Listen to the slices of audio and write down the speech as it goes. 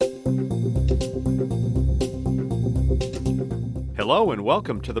Hello and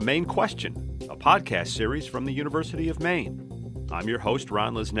welcome to The Maine Question, a podcast series from the University of Maine. I'm your host,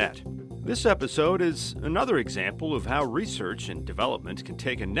 Ron Lisnett. This episode is another example of how research and development can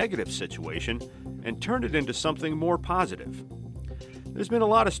take a negative situation and turn it into something more positive. There's been a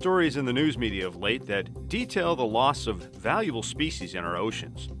lot of stories in the news media of late that detail the loss of valuable species in our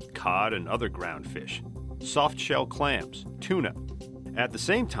oceans, cod and other ground fish, soft-shell clams, tuna. At the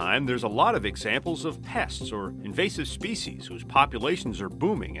same time, there's a lot of examples of pests or invasive species whose populations are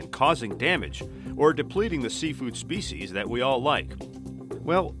booming and causing damage or depleting the seafood species that we all like.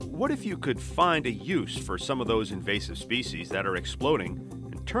 Well, what if you could find a use for some of those invasive species that are exploding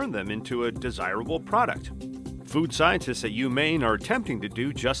and turn them into a desirable product? Food scientists at UMaine are attempting to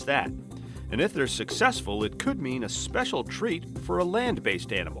do just that. And if they're successful, it could mean a special treat for a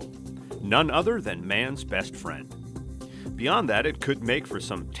land-based animal, none other than man's best friend. Beyond that, it could make for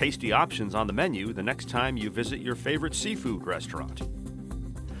some tasty options on the menu the next time you visit your favorite seafood restaurant.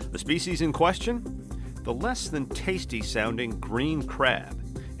 The species in question? The less than tasty sounding green crab,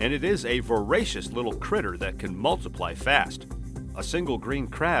 and it is a voracious little critter that can multiply fast. A single green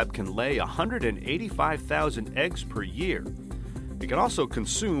crab can lay 185,000 eggs per year. It can also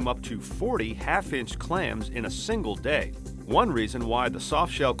consume up to 40 half-inch clams in a single day. One reason why the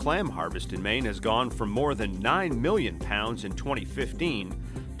soft-shell clam harvest in Maine has gone from more than 9 million pounds in 2015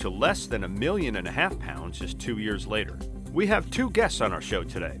 to less than 1.5 million pounds just 2 years later. We have two guests on our show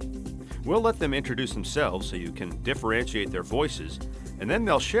today. We'll let them introduce themselves so you can differentiate their voices, and then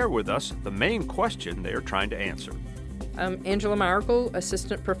they'll share with us the main question they are trying to answer. I'm Angela Miracle,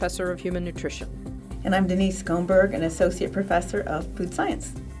 Assistant Professor of Human Nutrition. And I'm Denise Skomberg, an Associate Professor of Food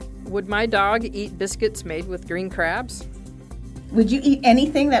Science. Would my dog eat biscuits made with green crabs? Would you eat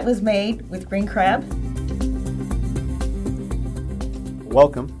anything that was made with green crab?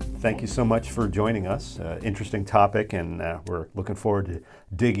 Welcome. Thank you so much for joining us. Interesting topic, and we're looking forward to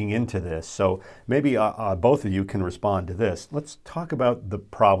digging into this. So maybe both of you can respond to this. Let's talk about the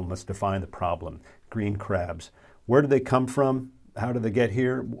problem. Let's define the problem. Green crabs. Where do they come from? How do they get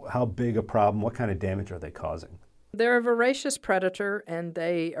here? How big a problem? What kind of damage are they causing? They're a voracious predator, and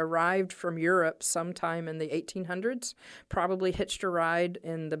they arrived from Europe sometime in the 1800s, probably hitched a ride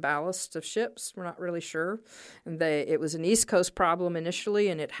in the ballast of ships. We're not really sure. And it was an East Coast problem initially,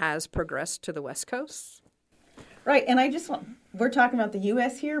 and it has progressed to the West Coast. Right, and we're talking about the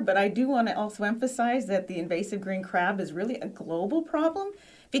U.S. here, but I do want to also emphasize that the invasive green crab is really a global problem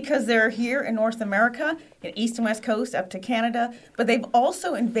because they're here in North America, in East and West Coast, up to Canada, but they've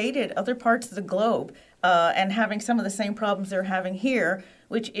also invaded other parts of the globe and having some of the same problems they're having here,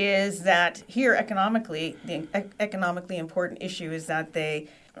 which is that here economically, the economically important issue is that they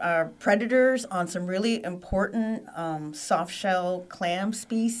are predators on some really important soft-shell clam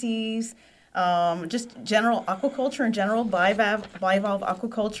species, just general aquaculture in general, bivalve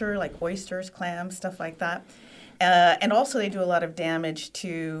aquaculture like oysters, clams, stuff like that. And also they do a lot of damage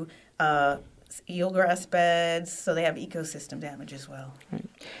to eelgrass beds, so they have ecosystem damage as well. Right.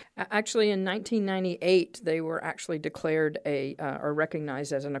 Actually, in 1998, they were actually declared or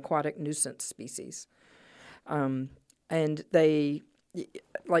recognized as an aquatic nuisance species. And they,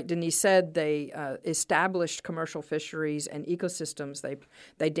 like Denise said, they established commercial fisheries and ecosystems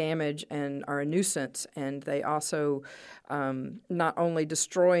they damage and are a nuisance. And they also not only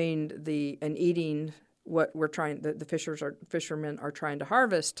destroying and eating what the fishermen are trying to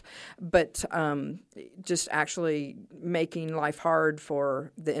harvest, but just actually making life hard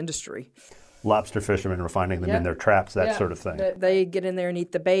for the industry. Lobster fishermen are finding them in their traps, that sort of thing. They get in there and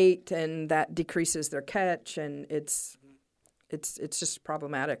eat the bait, and that decreases their catch, and it's just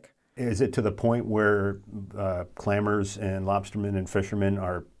problematic. Is it to the point where clammers and lobstermen and fishermen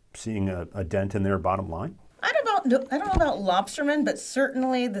are seeing a dent in their bottom line? I don't know about lobstermen, but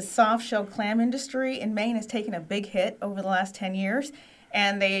certainly the soft-shell clam industry in Maine has taken a big hit over the last 10 years,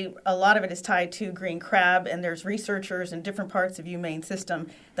 and a lot of it is tied to green crab, and there's researchers in different parts of UMaine system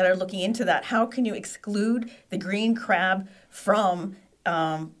that are looking into that. How can you exclude the green crab from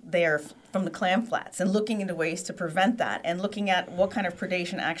the clam flats and looking into ways to prevent that and looking at what kind of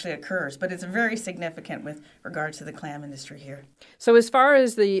predation actually occurs. But it's very significant with regard to the clam industry here. So as far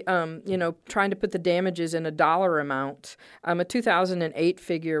as the, trying to put the damages in a dollar amount, a 2008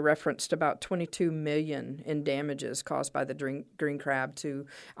 figure referenced about $22 million in damages caused by the green crab to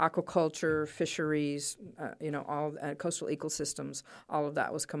aquaculture, fisheries, all coastal ecosystems. All of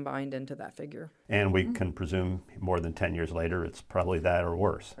that was combined into that figure. And we can presume more than 10 years later, it's probably that or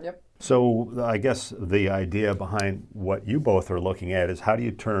worse. Yep. So I guess the idea behind what you both are looking at is how do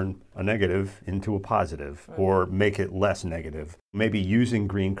you turn a negative into a positive or make it less negative? Maybe using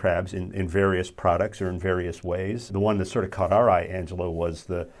green crabs in various products or in various ways. The one that sort of caught our eye, Angela, was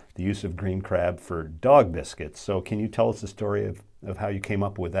the use of green crab for dog biscuits. So can you tell us the story of how you came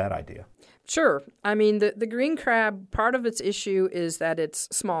up with that idea? Sure. I mean, the green crab, part of its issue is that it's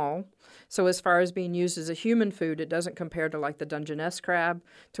small. So as far as being used as a human food, it doesn't compare to like the Dungeness crab,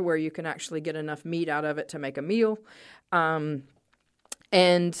 to where you can actually get enough meat out of it to make a meal.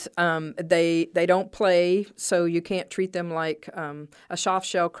 They don't play, so you can't treat them like a soft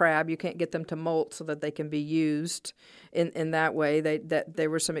shell crab. You can't get them to molt so that they can be used in that way. There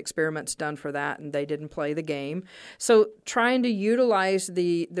were some experiments done for that, and they didn't play the game. So trying to utilize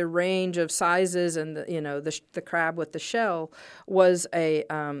the range of sizes and the crab with the shell was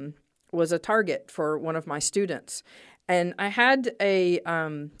a target for one of my students. And I had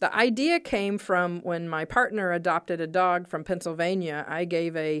the idea came from when my partner adopted a dog from Pennsylvania. I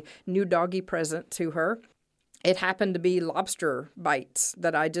gave a new doggy present to her. It happened to be lobster bites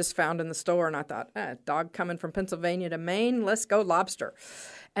that I just found in the store. And I thought, dog coming from Pennsylvania to Maine, let's go lobster.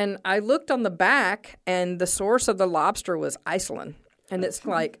 And I looked on the back, and the source of the lobster was Iceland. And it's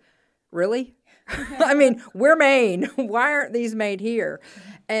like, really? I mean, we're Maine. Why aren't these made here?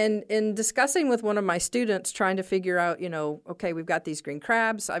 And in discussing with one of my students, trying to figure out, okay, we've got these green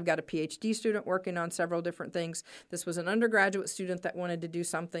crabs. I've got a PhD student working on several different things. This was an undergraduate student that wanted to do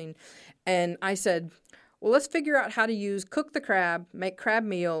something. And I said, well, let's figure out how to cook the crab, make crab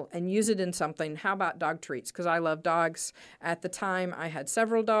meal, and use it in something. How about dog treats? Because I love dogs. At the time, I had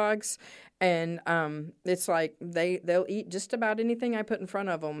several dogs. And it's like they'll eat just about anything I put in front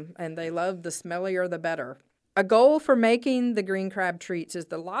of them, and they love the smellier the better. A goal for making the green crab treats is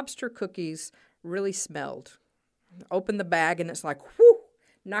the lobster cookies really smelled. Open the bag, and it's like, whoo,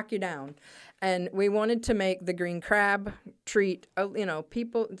 knock you down. And we wanted to make the green crab treat,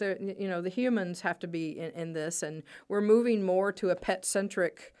 people, the humans have to be in this, and we're moving more to a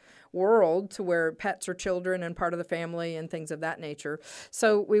pet-centric world to where pets are children and part of the family and things of that nature.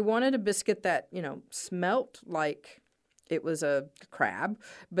 So we wanted a biscuit that, smelt like it was a crab,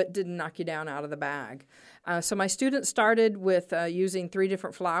 but didn't knock you down out of the bag. So my students started with using 3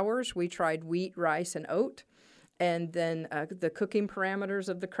 different flours. We tried wheat, rice, and oat. And then the cooking parameters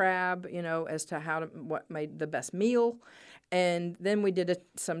of the crab, as to what made the best meal. And then we did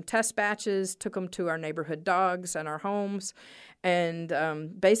some test batches, took them to our neighborhood dogs and our homes, and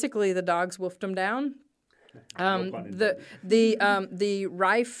basically the dogs wolfed them down. The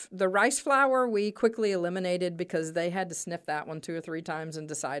rice flour we quickly eliminated because they had to sniff that one 2 or 3 times and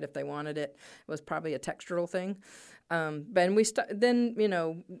decide if they wanted it. It was probably a textural thing.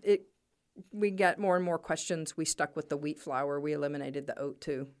 We got more and more questions. We stuck with the wheat flour. We eliminated the oat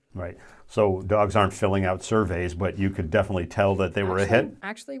too. Right. So dogs aren't filling out surveys, but you could definitely tell that they were a hit?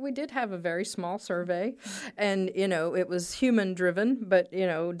 Actually, we did have a very small survey, and, it was human-driven, but,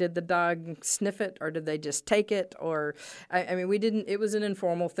 did the dog sniff it, or did they just take it? Or, we didn't, it was an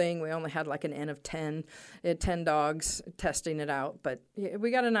informal thing. We only had like an N of 10, 10 dogs testing it out, but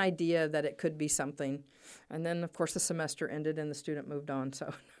we got an idea that it could be something. And then, of course, the semester ended and the student moved on,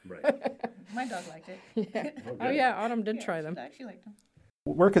 so. Right. My dog liked it. Yeah. Oh, yeah, Autumn did try them. She liked them.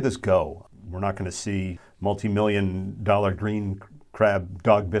 Where could this go? We're not going to see multi-million-dollar green crab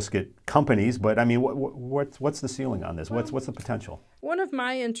dog biscuit companies, but what's the ceiling on this? What's the potential? One of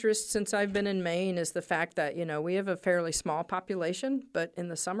my interests since I've been in Maine is the fact that, we have a fairly small population, but in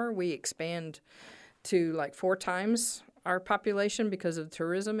the summer we expand to like 4 times our population because of the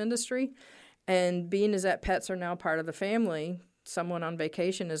tourism industry. And being as that pets are now part of the family, someone on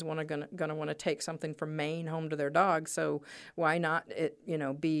vacation is going to want to take something from Maine home to their dog. So why not it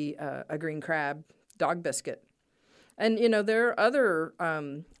be a green crab dog biscuit? And there are other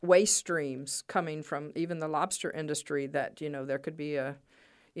waste streams coming from even the lobster industry that there could be a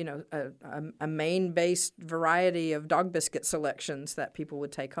Maine-based variety of dog biscuit selections that people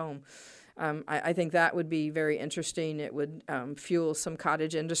would take home. I think that would be very interesting. It would fuel some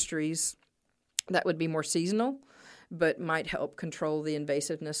cottage industries that would be more seasonal, but might help control the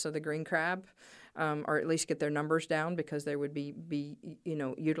invasiveness of the green crab, or at least get their numbers down because they would be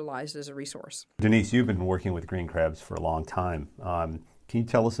utilized as a resource. Denise, you've been working with green crabs for a long time. Can you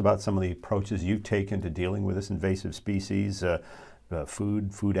tell us about some of the approaches you've taken to dealing with this invasive species,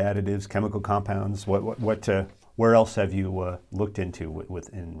 food additives, chemical compounds? Where else have you looked into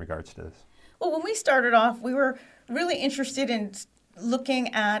in regards to this? Well, when we started off, we were really interested in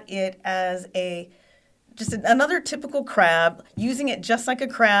looking at it as just another typical crab, using it just like a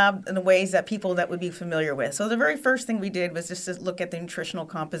crab in the ways that people that would be familiar with. So the very first thing we did was just to look at the nutritional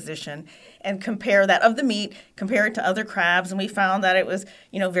composition and compare that of the meat, compare it to other crabs. And we found that it was,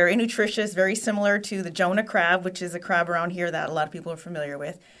 very nutritious, very similar to the Jonah crab, which is a crab around here that a lot of people are familiar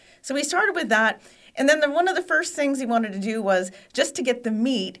with. So we started with that. And then one of the first things we wanted to do was just to get the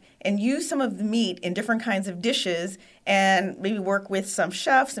meat and use some of the meat in different kinds of dishes and maybe work with some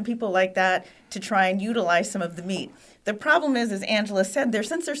chefs and people like that to try and utilize some of the meat. The problem is, as Angela said,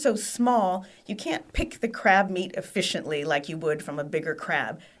 since they're so small, you can't pick the crab meat efficiently like you would from a bigger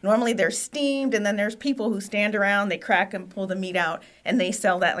crab. Normally they're steamed, and then there's people who stand around, they crack and pull the meat out, and they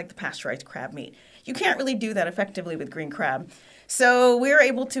sell that like the pasteurized crab meat. You can't really do that effectively with green crab. So we were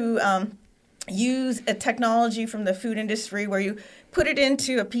able to use a technology from the food industry where you put it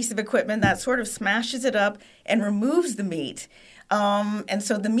into a piece of equipment that sort of smashes it up and removes the meat. And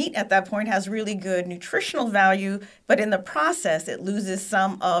so the meat at that point has really good nutritional value, but in the process, it loses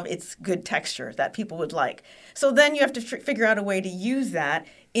some of its good texture that people would like. So then you have to figure out a way to use that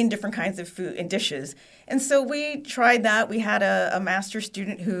in different kinds of food and dishes. And so we tried that. We had a master's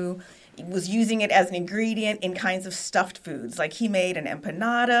student who was using it as an ingredient in kinds of stuffed foods. Like he made an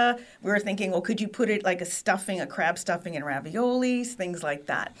empanada. We were thinking, well, could you put it like a crab stuffing in raviolis, things like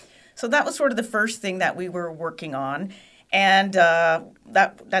that. So that was sort of the first thing that we were working on. And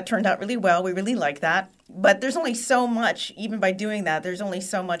that turned out really well. We really like that. But there's only so much, even by doing that, there's only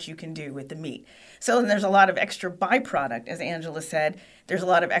so much you can do with the meat. So then there's a lot of extra byproduct, as Angela said. There's a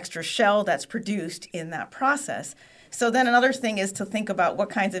lot of extra shell that's produced in that process. So then another thing is to think about what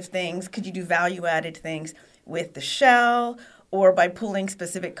kinds of things could you do value-added things with the shell or by pulling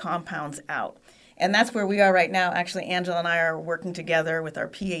specific compounds out. And that's where we are right now. Actually, Angela and I are working together with our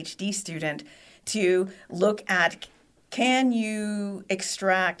PhD student to look at, can you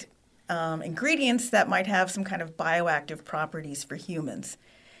extract ingredients that might have some kind of bioactive properties for humans?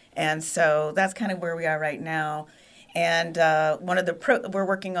 And so that's kind of where we are right now. And we're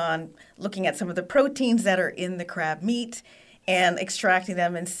working on looking at some of the proteins that are in the crab meat and extracting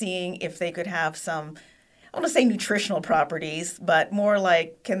them and seeing if they could have some, I want to say nutritional properties, but more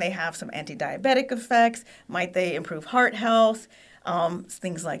like, can they have some anti-diabetic effects? Might they improve heart health?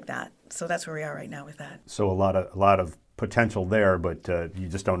 Things like that. So that's where we are right now with that. So a lot of potential there, but you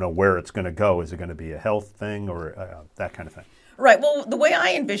just don't know where it's going to go. Is it going to be a health thing or that kind of thing? Right. Well, the way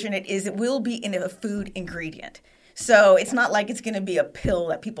I envision it is it will be in a food ingredient. So it's not like it's going to be a pill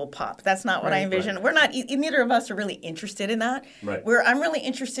that people pop. That's not what I envision. Right. We're not. Neither of us are really interested in that. Right. I'm really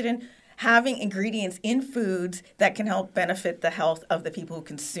interested in having ingredients in foods that can help benefit the health of the people who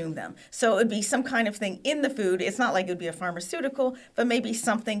consume them. So it would be some kind of thing in the food. It's not like it would be a pharmaceutical, but maybe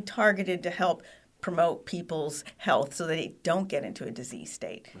something targeted to help promote people's health so that they don't get into a disease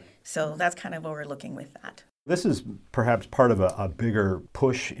state. Right. So that's kind of what we're looking with that. This is perhaps part of a bigger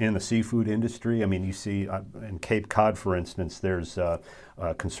push in the seafood industry. I mean, you see in Cape Cod, for instance, there's a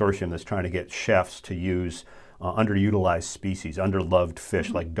consortium that's trying to get chefs to use underutilized species, underloved fish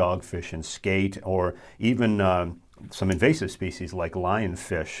like dogfish and skate, or even some invasive species like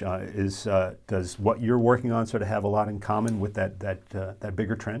lionfish. Does what you're working on sort of have a lot in common with that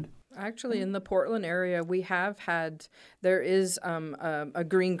bigger trend? Actually, in the Portland area, there is a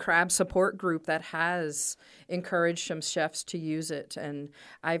green crab support group that has encouraged some chefs to use it. And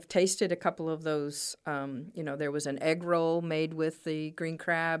I've tasted a couple of those. There was an egg roll made with the green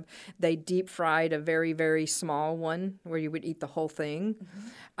crab. They deep fried a very, very small one where you would eat the whole thing.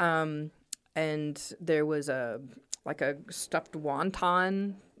 Mm-hmm. And there was a stuffed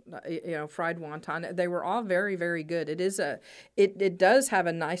wonton, fried wonton. They were all very, very good. It does have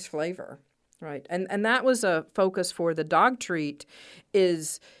a nice flavor, right? And that was a focus for the dog treat,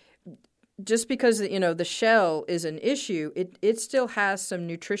 is just because the shell is an issue, it still has some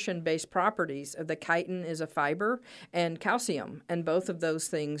nutrition-based properties. The chitin is a fiber, and calcium, and both of those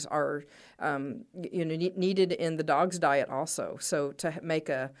things are needed in the dog's diet also. So to make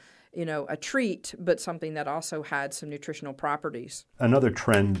a treat, but something that also had some nutritional properties. Another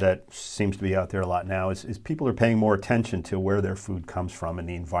trend that seems to be out there a lot now is people are paying more attention to where their food comes from and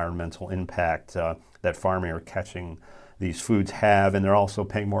the environmental impact that farming or catching these foods have, and they're also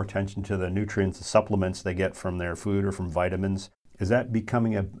paying more attention to the nutrients, the supplements they get from their food or from vitamins. Is that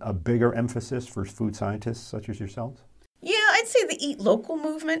becoming a bigger emphasis for food scientists such as yourselves? Yeah, I'd say the Eat Local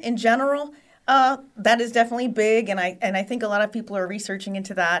movement in general. That is definitely big, and I think a lot of people are researching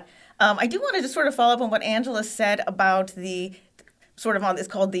into that. I do want to just sort of follow up on what Angela said about the sort of on this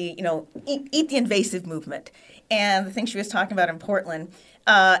called the, eat the invasive movement. And the thing she was talking about in Portland.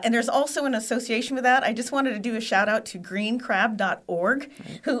 And there's also an association with that. I just wanted to do a shout out to greencrab.org,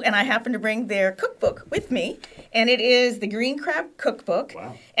 and I happen to bring their cookbook with me. And it is the Green Crab Cookbook.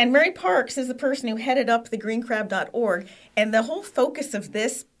 Wow. And Mary Parks is the person who headed up the greencrab.org. And the whole focus of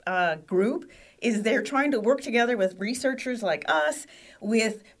this group is they're trying to work together with researchers like us,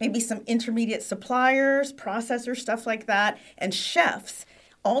 with maybe some intermediate suppliers, processors, stuff like that, and chefs,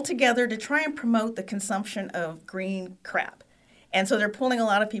 all together to try and promote the consumption of green crab. And so they're pulling a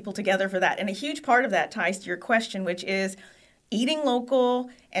lot of people together for that. And a huge part of that ties to your question, which is eating local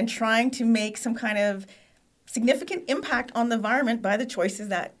and trying to make some kind of significant impact on the environment by the choices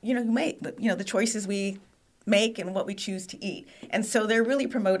that, you make, the choices we make and what we choose to eat. And so they're really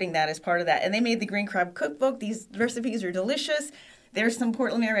promoting that as part of that. And they made the Green Crab Cookbook. These recipes are delicious. There's some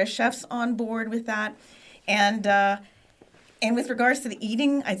Portland area chefs on board with that. And with regards to the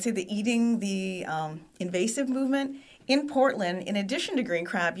eating, I'd say the invasive movement, in Portland, in addition to green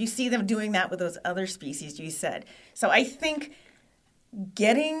crab, you see them doing that with those other species you said. So I think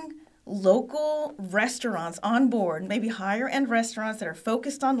getting local restaurants on board, maybe higher end restaurants that are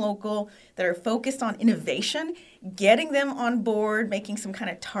focused on local, that are focused on innovation, getting them on board, making some kind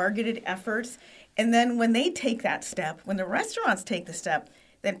of targeted efforts. And then when they take that step, when the restaurants take the step,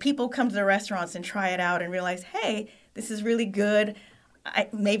 then people come to the restaurants and try it out and realize, hey, this is really good.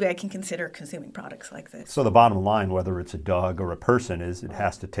 Maybe I can consider consuming products like this. So the bottom line, whether it's a dog or a person, is it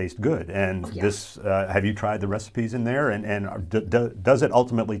has to taste good. And this, have you tried the recipes in there? And does it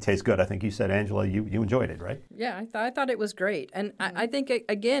ultimately taste good? I think you said, Angela, you enjoyed it, right? Yeah, I thought it was great. And I think,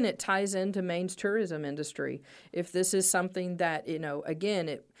 again, it ties into Maine's tourism industry. If this is something that,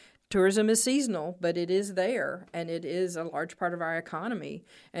 again, tourism is seasonal, but it is there, and it is a large part of our economy,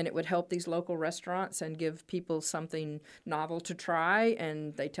 and it would help these local restaurants and give people something novel to try,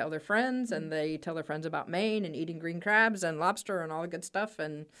 and they tell their friends, and they tell their friends about Maine and eating green crabs and lobster and all the good stuff,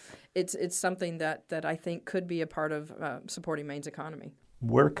 and it's something that I think could be a part of supporting Maine's economy.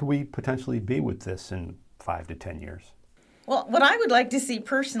 Where could we potentially be with this in 5 to 10 years? Well, what I would like to see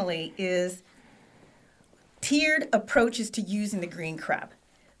personally is tiered approaches to using the green crab,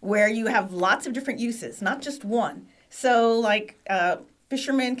 where you have lots of different uses, not just one. So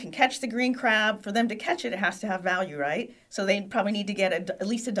fishermen can catch the green crab. For them to catch it, it has to have value, right? So they probably need to get at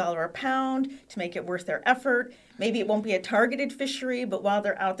least $1 a pound to make it worth their effort. Maybe it won't be a targeted fishery, but while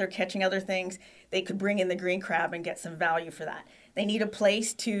they're out there catching other things, they could bring in the green crab and get some value for that. They need a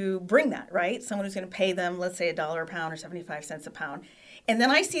place to bring that, right? Someone who's going to pay them, let's say $1 a pound or 75 cents a pound. And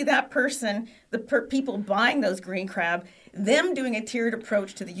then I see that person, people buying those green crab, them doing a tiered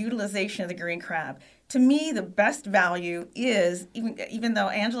approach to the utilization of the green crab. To me, the best value is, even though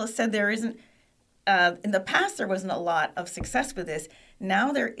Angela said there isn't, in the past there wasn't a lot of success with this,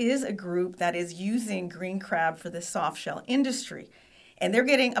 now there is a group that is using green crab for the soft shell industry. And they're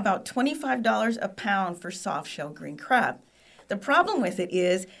getting about $25 a pound for soft shell green crab. The problem with it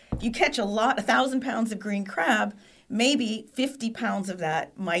is, if you catch 1,000 pounds of green crab, maybe 50 pounds of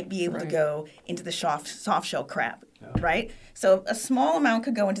that might be able to go into the soft shell crab, right? So a small amount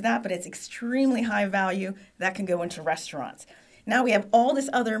could go into that, but it's extremely high value. That can go into restaurants. Now we have all this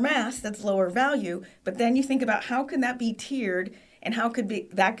other mass that's lower value, but then you think about how can that be tiered and how could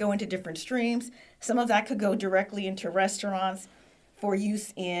that go into different streams. Some of that could go directly into restaurants for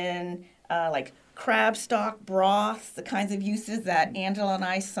use in like crab stock broth, the kinds of uses that Angela and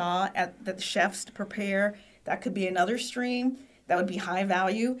I saw that the chefs prepare. That could be another stream that would be high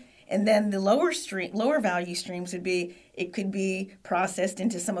value. And then the lower value streams it could be processed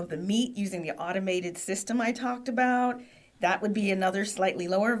into some of the meat using the automated system I talked about. That would be another slightly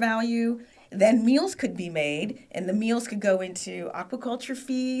lower value. Then meals could be made, and the meals could go into aquaculture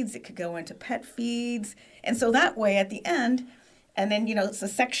feeds. It could go into pet feeds. And so that way at the end, and then, it's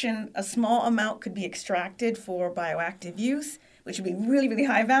a small amount could be extracted for bioactive use, which would be really, really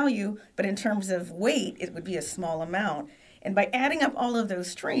high value, but in terms of weight, it would be a small amount. And by adding up all of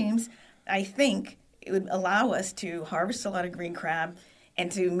those streams, I think it would allow us to harvest a lot of green crab and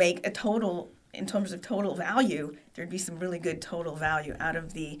to make a total, in terms of total value, there'd be some really good total value out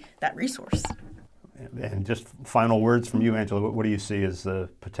of that resource. And just final words from you, Angela, what do you see as the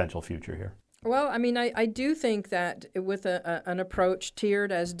potential future here? Well, I do think that with an approach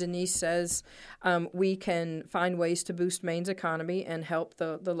tiered, as Denise says, we can find ways to boost Maine's economy and help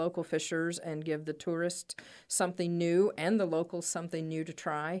the local fishers and give the tourists something new and the locals something new to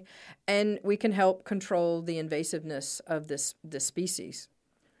try. And we can help control the invasiveness of this species.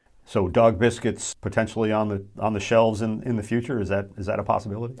 So dog biscuits potentially on the shelves in the future, is that a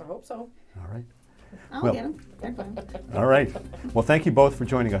possibility? I hope so. All right. I'll Well- get them. They're fine. All right. Well, thank you both for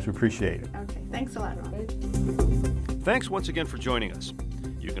joining us. We appreciate it. Okay. Thanks a lot, Ron. Thanks once again for joining us.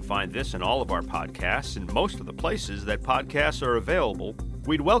 You can find this and all of our podcasts in most of the places that podcasts are available.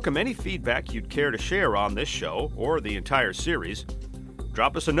 We'd welcome any feedback you'd care to share on this show or the entire series.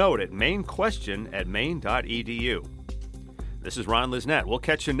 Drop us a note at mainquestion@maine.edu. This is Ron Lisnett. We'll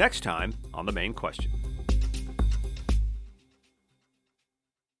catch you next time on The Maine Question.